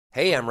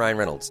Hey, I'm Ryan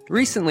Reynolds.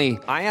 Recently,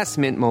 I asked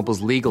Mint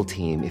Mobile's legal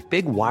team if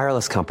big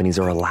wireless companies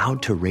are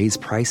allowed to raise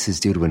prices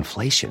due to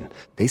inflation.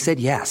 They said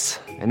yes.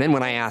 And then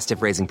when I asked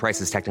if raising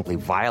prices technically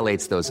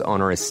violates those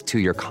onerous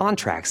two-year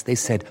contracts, they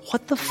said,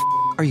 "What the f***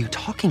 are you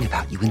talking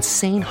about, you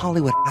insane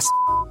Hollywood ass?"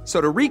 So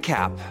to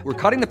recap, we're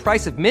cutting the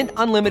price of Mint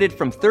Unlimited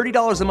from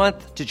 $30 a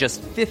month to just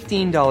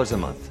 $15 a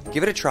month.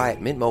 Give it a try at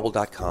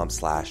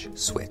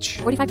mintmobile.com/switch.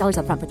 $45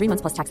 up front for 3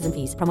 months plus taxes and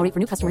fees. Promo rate for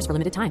new customers for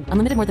limited time.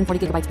 Unlimited more than 40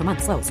 gigabytes per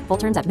month. Slows full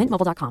terms at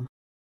mintmobile.com.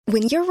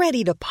 When you're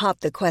ready to pop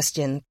the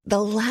question,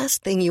 the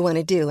last thing you want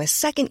to do is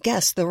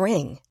second-guess the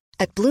ring.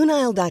 At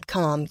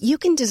BlueNile.com, you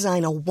can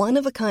design a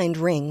one-of-a-kind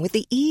ring with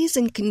the ease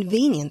and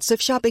convenience of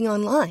shopping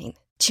online.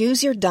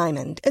 Choose your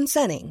diamond and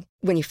setting.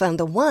 When you find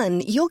the one,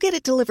 you'll get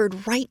it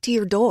delivered right to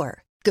your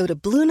door. Go to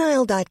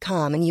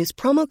BlueNile.com and use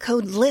promo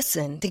code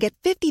LISTEN to get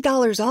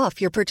 $50 off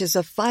your purchase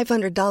of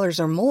 $500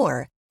 or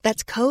more.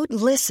 That's code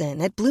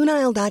LISTEN at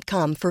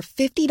BlueNile.com for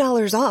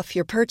 $50 off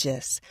your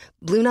purchase.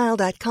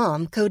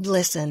 BlueNile.com, code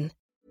LISTEN.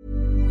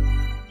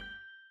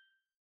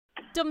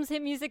 Dublin's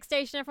hit music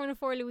station, everyone.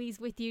 For Louise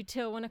with you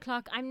till 1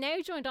 o'clock. I'm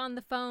now joined on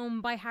the phone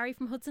by Harry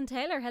from Hudson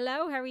Taylor.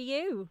 Hello, how are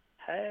you?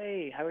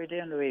 Hey, how are you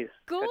doing, Louise?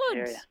 Good. To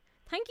hear you.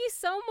 Thank you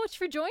so much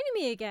for joining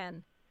me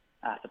again.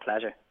 It's a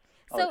pleasure.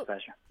 Always So, a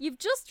pleasure. you've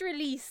just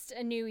released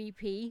a new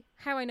EP,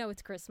 How I Know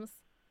It's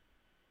Christmas.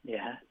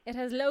 Yeah. It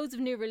has loads of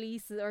new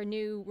releases or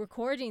new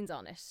recordings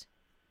on it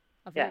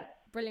of your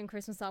brilliant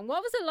Christmas song.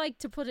 What was it like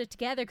to put it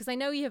together? Because I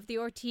know you have the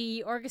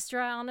RT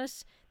Orchestra on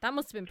it. That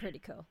must have been pretty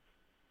cool.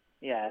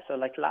 Yeah, so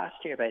like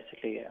last year,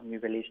 basically, we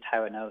released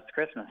How I Know It's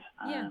Christmas.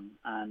 Yeah.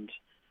 And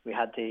we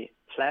had the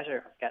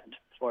pleasure of getting to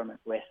perform it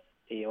with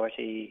the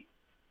RT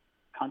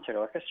Concert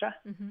Orchestra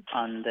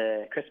on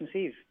the Christmas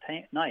Eve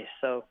night.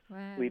 So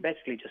we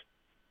basically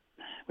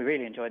we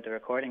really enjoyed the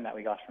recording that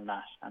we got from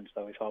that. And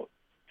so we thought,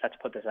 let's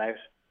put this out,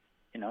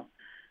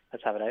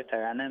 let's have it out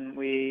there. And then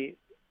we,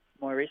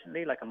 more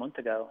recently, like a month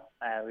ago,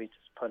 we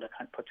just put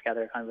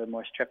together kind of a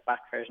more stripped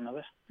back version of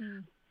it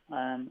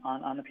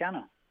on the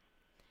piano.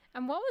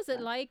 And what was it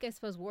like, I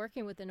suppose,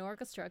 working with an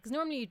orchestra? Because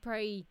normally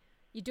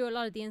you do a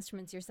lot of the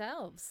instruments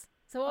yourselves.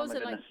 So what was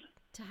it like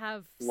to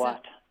have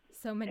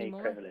so many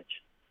more?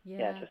 Privilege.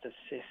 Yeah, just a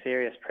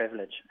serious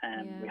privilege.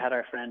 We had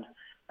our friend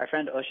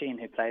Oisin,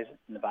 who plays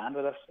in the band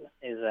with us,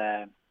 is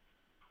a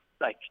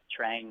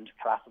trained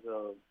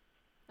classical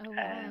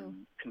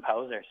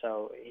composer.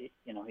 So he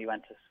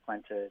went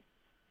to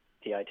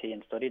DIT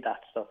and studied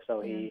that stuff.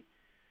 So he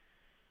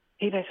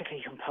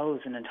basically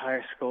composed an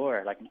entire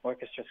score, like an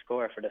orchestra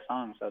score for the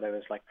song. So there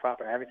was like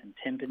proper everything: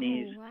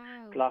 timpanis,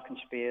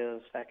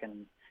 glockenspiels,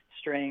 second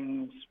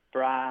strings,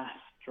 brass,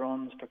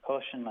 drums,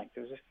 percussion. Like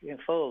there was a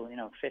full,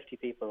 50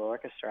 people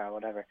orchestra or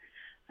whatever,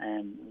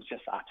 and it was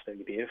just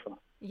absolutely beautiful.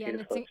 Yeah,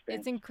 beautiful, and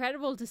it's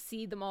incredible to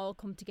see them all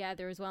come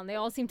together as well. And they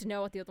all seem to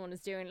know what the other one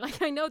is doing. Like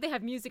I know they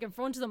have music in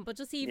front of them, but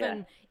just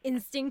even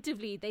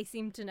instinctively, they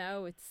seem to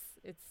know. It's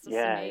just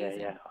amazing.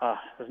 Yeah. Oh,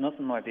 there's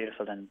nothing more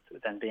beautiful than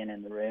being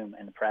in the room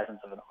in the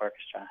presence of an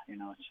orchestra.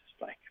 It's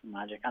just like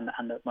magic. And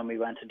when we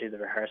went to do the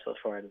rehearsal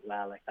for it as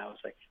well, like that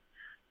was like,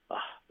 it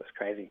was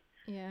crazy.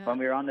 Yeah. When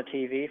we were on the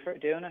TV for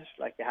doing it,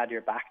 like you had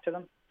your back to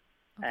them,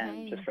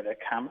 and just for the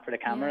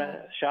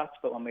camera shots.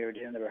 But when we were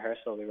doing the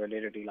rehearsal, we were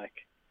literally like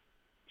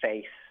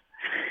face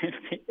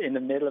in the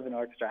middle of an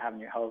orchestra,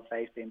 having your whole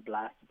face being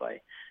blasted by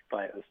it.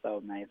 Was so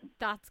amazing.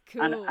 That's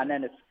cool. And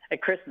then it's a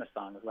Christmas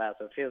song as well,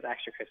 so it feels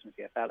extra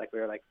Christmassy. I felt like we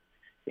were like,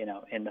 in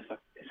the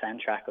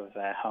soundtrack of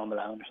Home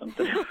Alone or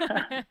something.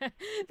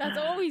 That's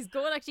always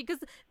good, actually, because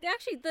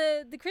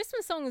the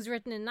Christmas song was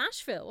written in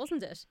Nashville,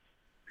 wasn't it?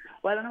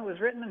 Well, I know it was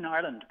written in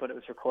Ireland, but it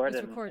was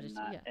recorded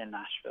in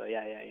Nashville.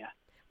 Yeah.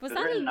 Was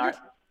that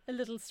a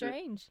little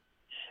strange?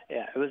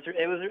 Yeah, it was.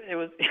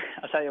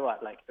 I'll tell you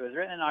what. Like, it was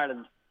written in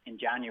Ireland in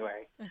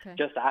January,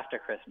 just after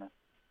Christmas,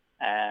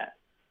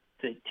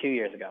 2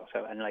 years ago.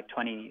 So, and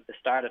the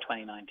start of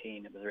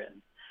 2019, it was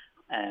written,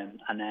 and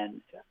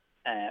then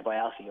by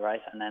Elsie,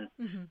 right? And then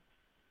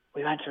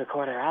we went to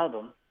record our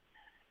album,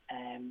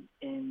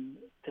 in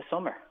the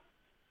summer.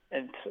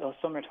 It's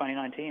summer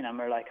 2019, and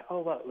we're like,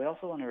 we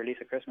also want to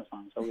release a Christmas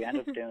song. So we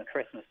ended up doing a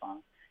Christmas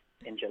song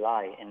in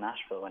July in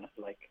Nashville when it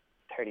was like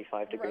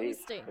 35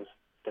 degrees. It was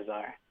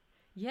bizarre.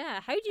 Yeah,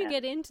 how do you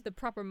get into the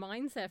proper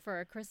mindset for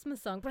a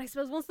Christmas song? But I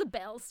suppose once the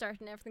bells start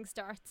and everything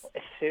starts.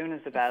 As soon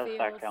as the bells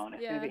start going,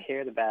 as soon as you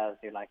hear the bells,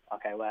 you're like,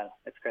 okay, well,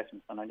 it's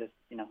Christmas. And I just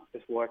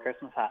wore a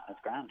Christmas hat and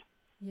it's grand.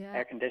 Yeah.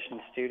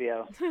 Air-conditioned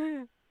studio.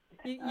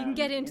 you can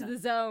get into the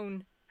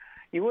zone.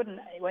 You wouldn't,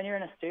 when you're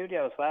in a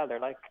studio as well, they're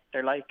like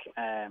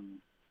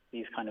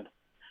these kind of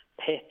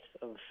pits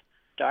of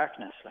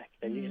darkness. Like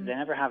they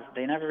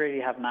never really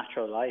have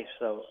natural light,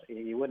 so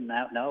you wouldn't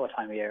know what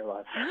time of year it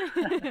was.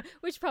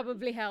 Which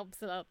probably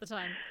helps a lot of the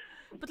time.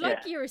 But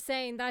like you were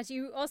saying, that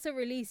you also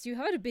you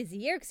had a busy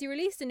year because you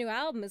released a new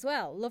album as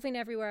well, Loving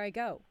Everywhere I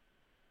Go.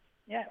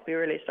 Yeah, we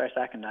released our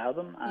second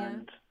album,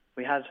 and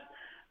it's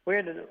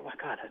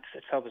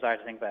so bizarre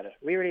to think about it.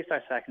 We released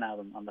our second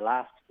album on the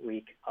last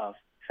week of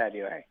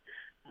February,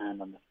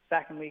 and on the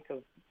second week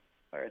of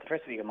or the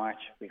first week of March,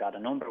 we got a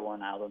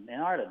 #1 album in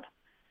Ireland.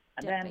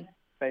 And Definitely.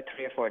 then about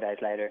 3 or 4 days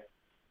later,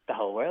 the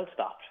whole world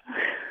stopped.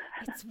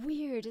 It's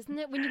weird, isn't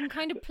it? When you can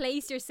kind of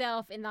place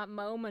yourself in that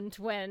moment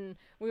when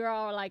we were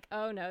all like,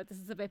 oh no, this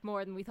is a bit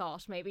more than we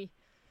thought, maybe.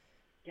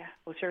 Yeah,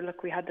 well, sure.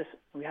 Look, we had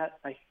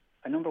like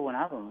a #1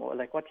 album. Well,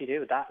 like, what do you do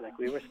with that? Like,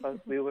 we were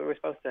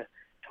supposed to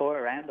tour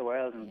around the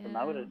world and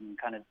promote it, and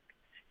kind of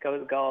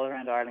go all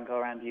around Ireland, go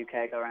around the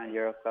UK, go around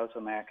Europe, go to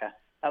America.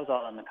 That was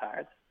all on the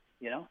cards,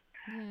 you know.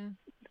 Yeah.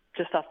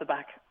 Just off the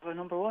back of a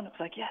 #1, it was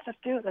like, yeah, let's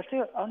do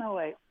it. Oh no,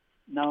 wait,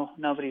 no,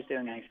 nobody's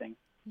doing anything.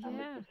 Yeah.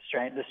 And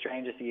it's the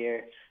strangest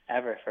year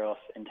ever for us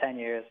in 10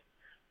 years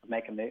of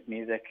making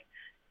music.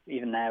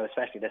 Even now,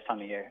 especially this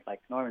time of year, like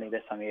normally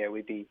this time of year,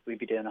 we'd be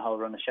doing a whole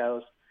run of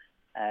shows.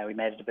 We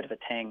made it a bit of a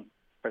thing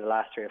for the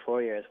last 3 or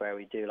 4 years where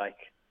we do like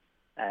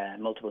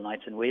multiple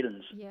nights in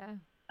Whelan's. Yeah.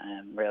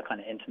 Real kind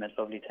of intimate,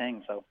 lovely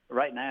thing. So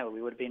right now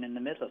we would have been in the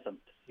middle of them.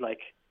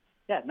 Like,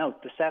 yeah, no,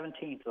 the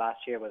 17th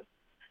last year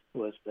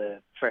was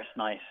the first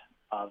night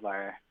of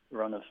our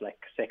run of like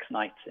 6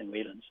 nights in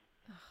Whelan's.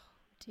 Oh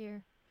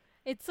dear,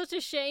 it's such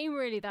a shame,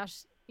 really,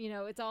 that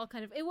it's all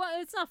kind of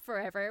it's not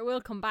forever. It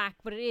will come back,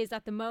 but it is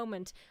at the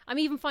moment. I'm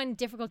even finding it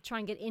difficult to try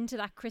and get into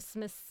that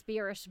Christmas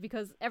spirit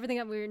because everything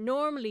that we're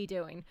normally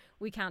doing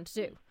we can't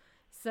do.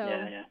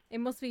 So It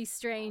must be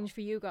strange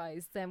for you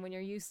guys then when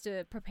you're used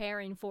to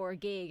preparing for a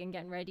gig and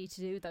getting ready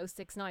to do those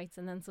 6 nights,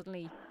 and then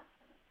suddenly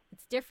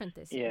it's different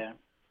this year.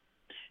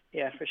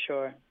 Yeah, for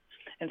sure.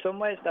 In some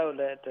ways, though,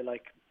 the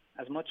like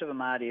as much of a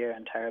mad year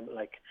and terrible,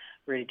 like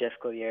really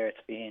difficult year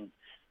it's been.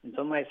 In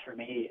some ways, for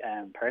me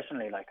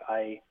personally, like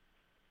I've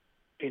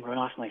been run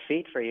off my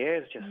feet for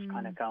years, just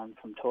kind of going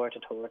from tour to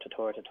tour to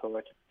tour to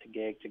tour to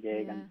gig to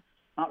gig, and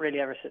not really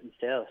ever sitting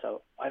still.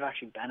 So I've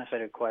actually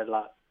benefited quite a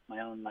lot. My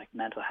own like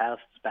mental health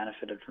has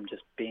benefited from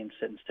just being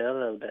sitting still a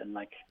little bit and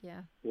like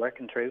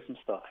working through some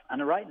stuff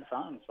and writing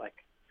songs.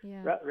 Like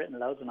written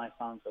loads of nice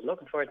songs. So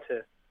looking forward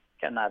to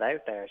getting that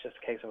out there. It's just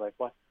a case of like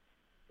when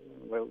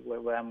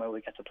will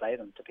we get to play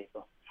them to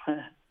people?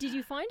 Did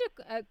you find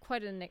it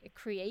quite a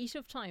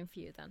creative time for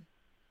you then?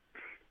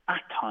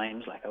 At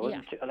times, like I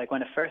wasn't like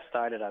when it first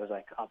started, I was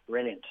like, oh,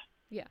 brilliant,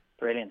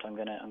 brilliant. I'm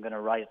gonna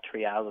write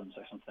 3 albums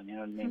or something. You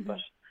know what I mean? But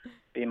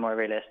being more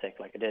realistic,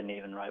 like I didn't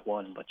even write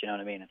one. But you know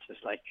what I mean? It's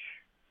just like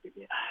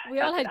we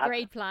all had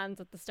great plans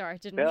at the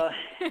start, didn't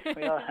we?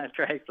 We all had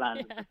great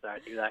plans at the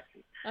start,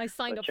 exactly. I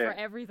signed up for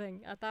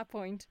everything at that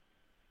point.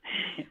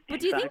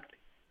 But exactly.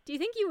 do you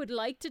think you would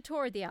like to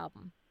tour the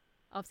album?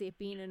 Obviously, it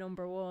being a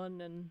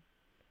 #1 and.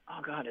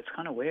 Oh God, it's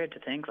kind of weird to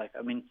think. Like,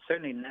 I mean,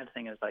 certainly another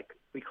thing is like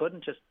we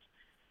couldn't just.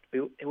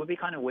 It would be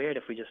kind of weird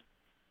if we just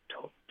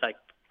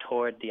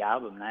toured the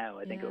album now.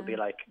 I think it would be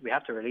like we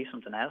have to release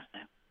something else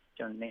now.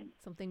 Do you know what I mean?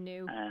 Something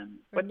new.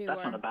 But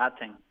that's not a bad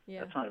thing.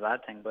 Yeah. That's not a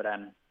bad thing. But I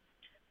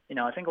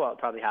think what will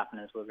probably happen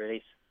is we'll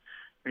release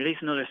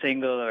another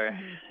single or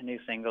a new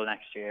single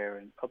next year,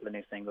 and a couple of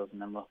new singles,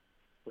 and then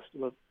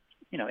we'll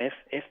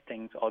if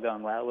things all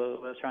going well,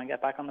 we'll try and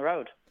get back on the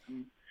road.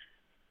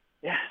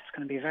 Yeah, it's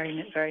going to be a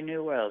very, very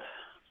new world.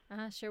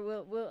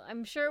 Sure.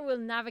 I'm sure we'll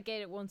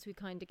navigate it once we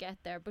kind of get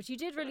there. But you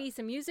did release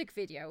a music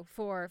video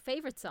for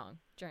Favourite Song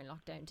during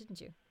lockdown,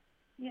 didn't you?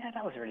 Yeah,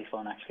 that was really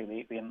fun.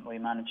 Actually, we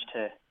managed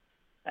to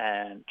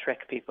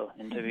trick people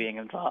into being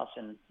involved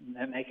and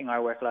making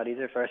our work a lot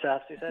easier for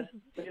ourselves. We said,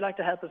 "Would you like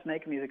to help us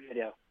make a music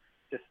video?"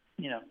 Just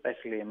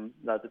basically,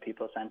 loads of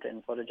people sent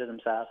in footage of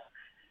themselves,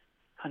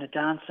 kind of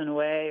dancing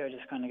away or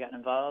just kind of getting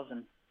involved,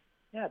 and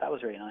yeah, that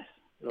was really nice.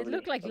 Lovely. It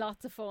looked like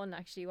lots of fun,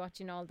 actually,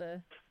 watching all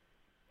the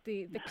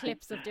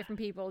clips of different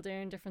people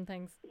doing different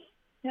things.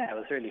 Yeah, it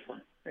was really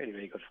fun. Really,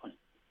 really good fun.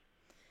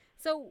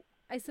 So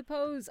I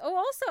suppose. Oh,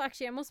 also,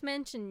 actually, I must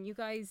mention you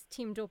guys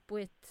teamed up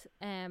with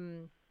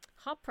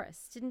Hot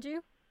Press, didn't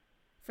you,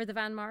 for the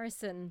Van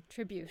Morrison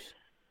tribute?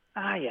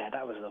 Yeah,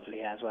 that was lovely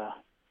as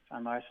well.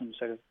 Van Morrison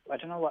sort of. I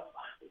don't know what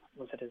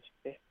was it, his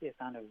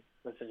 50th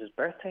was it his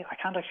birthday? I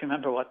can't actually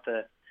remember what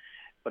it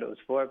was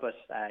for, but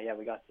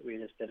we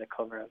just did a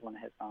cover of one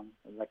of his songs,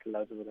 like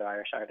loads of other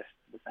Irish artists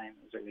the same.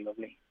 It was really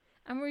lovely.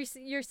 And were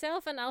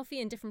yourself and Alfie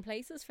in different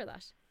places for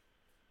that?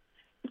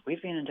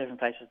 We've been in different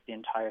places the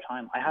entire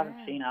time. I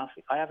haven't seen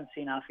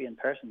Alfie in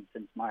person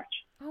since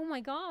March. Oh my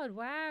God!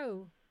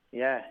 Wow.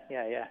 Yeah.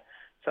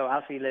 So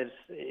Alfie lives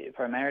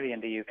primarily in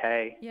the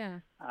UK. Yeah.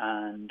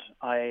 And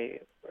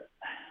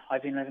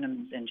I've been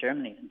living in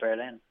Germany, in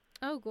Berlin.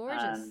 Oh,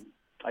 gorgeous. And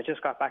I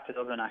just got back to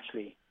Dublin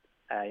actually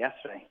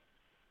yesterday.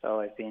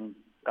 So I've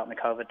got my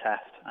COVID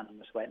test and I'm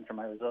just waiting for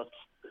my results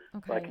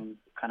so I can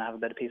kind of have a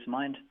bit of peace of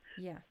mind.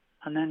 Yeah.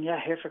 And then,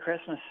 here for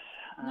Christmas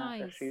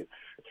for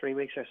 3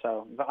 weeks or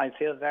so. But I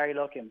feel very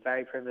lucky and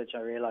very privileged,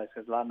 I realise,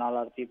 because not a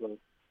lot of people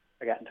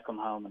are getting to come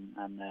home.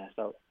 And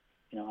so,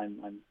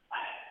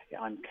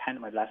 I'm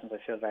counting my blessings. I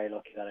feel very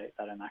lucky that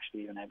I'm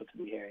actually even able to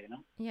be here,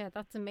 Yeah,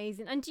 that's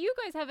amazing. And do you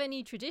guys have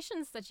any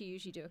traditions that you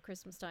usually do at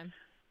Christmas time?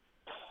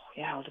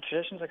 Yeah, well, the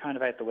traditions are kind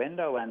of out the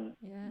window, and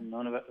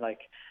none of it,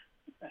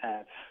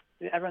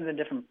 everyone's in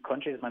different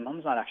countries. My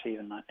mum's not actually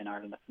even in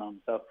Ireland at the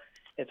moment, so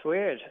it's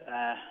weird.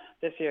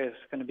 this year is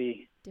going to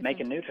be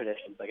making new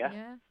traditions, I guess.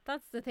 Yeah,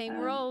 that's the thing.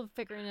 We're all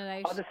figuring it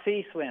out. Oh, the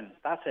sea swims.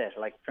 That's it.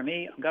 Like, for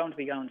me, I'm going to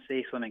be going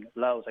sea swimming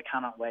loads. I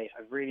cannot wait.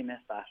 I've really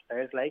missed that.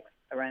 There's lakes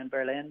around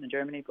Berlin in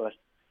Germany, but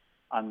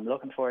I'm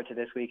looking forward to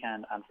this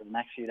weekend, and for the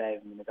next few days,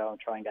 I'm going to go and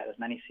try and get as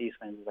many sea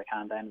swims as I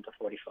can down into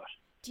 40 foot.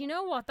 Do you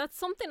know what? That's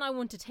something I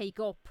want to take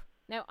up.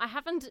 Now, I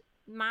haven't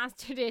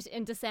mastered it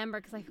in December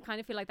because I kind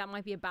of feel like that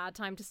might be a bad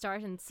time to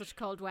start in such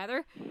cold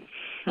weather.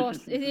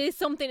 But it is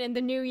something in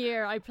the new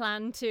year I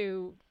plan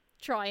to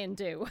try and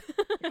do.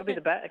 It could be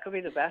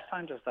the best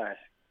time to start.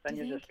 Then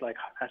you're just like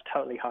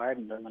totally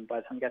hardened, and then by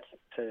the time you get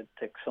to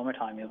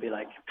summertime, you'll be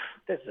like,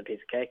 this is a piece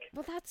of cake.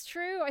 Well, that's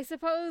true. I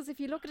suppose if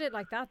you look at it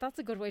like that, that's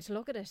a good way to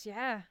look at it.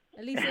 Yeah,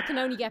 at least it can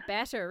only get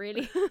better,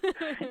 really.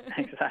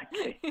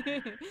 Exactly.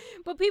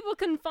 But people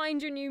can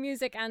find your new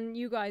music and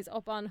you guys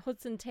up on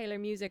Hudson Taylor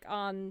Music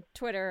on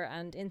Twitter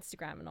and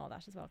Instagram and all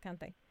that as well, can't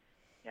they?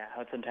 Yeah,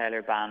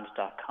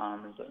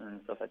 HudsonTaylorBand.com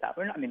and stuff like that.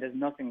 There's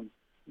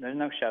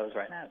no shows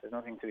right now. There's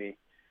nothing to be.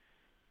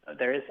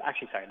 There is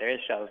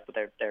shows, but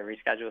they're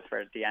rescheduled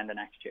for the end of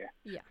next year.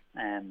 Yeah.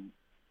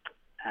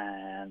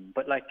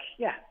 But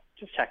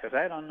just check us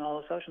out on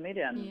all social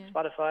media and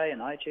Spotify and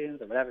iTunes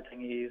or whatever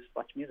thing you use.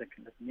 Watch music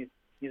and listen to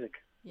music.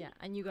 Yeah,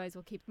 and you guys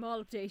will keep them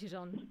all updated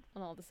on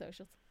all the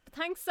socials. But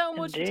thanks so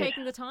much Indeed. for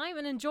taking the time,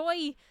 and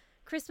enjoy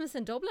Christmas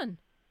in Dublin.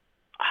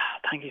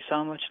 Thank you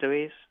so much,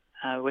 Louise.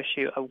 I wish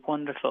you a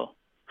wonderful,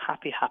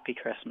 happy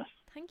Christmas.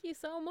 Thank you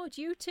so much.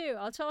 You too.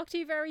 I'll talk to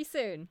you very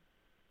soon.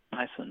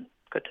 Nice one.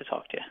 Good to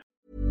talk to you.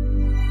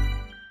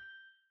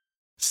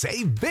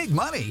 Save big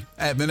money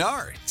at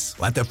Menards.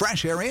 Let the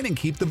fresh air in and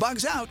keep the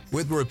bugs out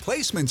with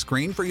replacement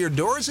screen for your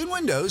doors and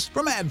windows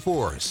from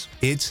AdForce.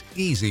 It's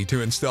easy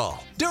to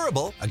install,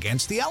 durable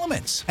against the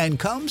elements, and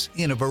comes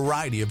in a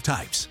variety of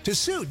types to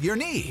suit your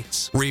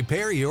needs.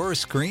 Repair your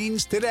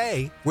screens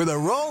today with a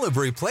roll of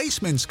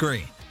replacement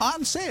screen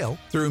on sale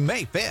through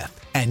May 5th.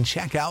 And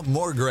check out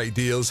more great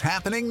deals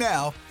happening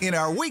now in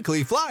our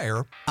weekly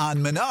flyer on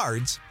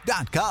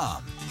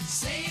Menards.com.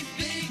 Save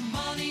big.